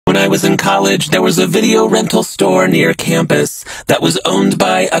When I was in college, there was a video rental store near campus that was owned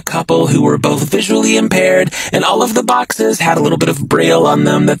by a couple who were both visually impaired, and all of the boxes had a little bit of braille on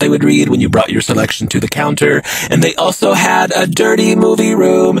them that they would read when you brought your selection to the counter. And they also had a dirty movie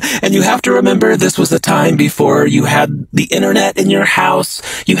room. And you have to remember, this was a time before you had the internet in your house.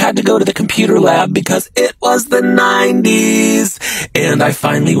 You had to go to the computer lab because it was the 90s. And I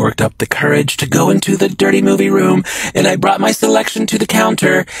finally worked up the courage to go into the dirty movie room, and I brought my selection to the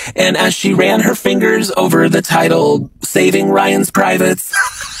counter. And as she ran her fingers over the title, Saving Ryan's Privates,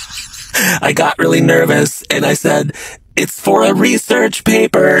 I got really nervous and I said, "It's for a research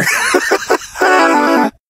paper."